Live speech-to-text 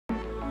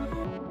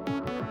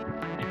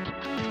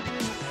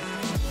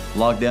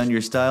Lock down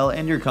your style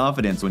and your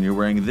confidence when you're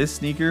wearing this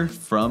sneaker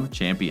from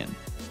Champion.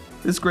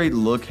 This great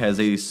look has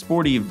a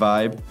sporty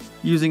vibe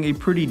using a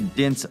pretty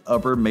dense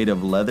upper made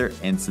of leather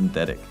and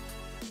synthetic.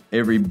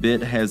 Every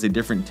bit has a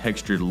different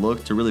textured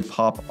look to really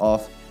pop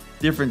off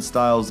different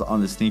styles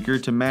on the sneaker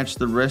to match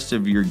the rest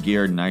of your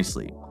gear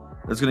nicely.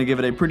 That's going to give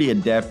it a pretty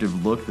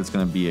adaptive look that's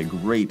going to be a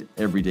great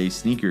everyday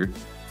sneaker,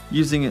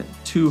 using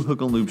 2 hook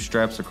and loop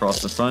straps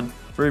across the front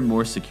for a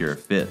more secure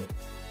fit.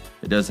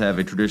 It does have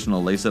a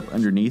traditional lace-up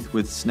underneath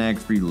with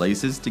snag-free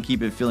laces to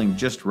keep it feeling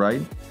just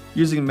right,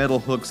 using metal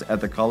hooks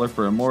at the collar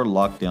for a more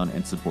lockdown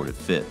and supportive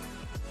fit.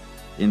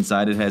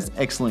 Inside it has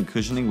excellent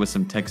cushioning with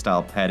some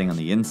textile padding on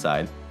the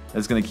inside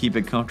that's going to keep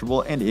it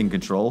comfortable and in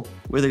control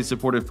with a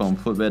supported foam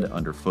footbed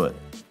underfoot.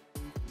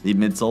 The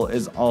midsole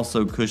is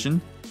also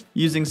cushioned,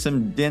 using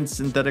some dense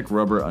synthetic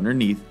rubber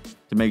underneath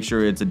to make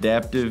sure it's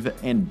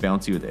adaptive and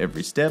bouncy with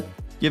every step,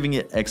 giving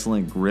it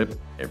excellent grip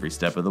every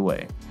step of the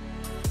way.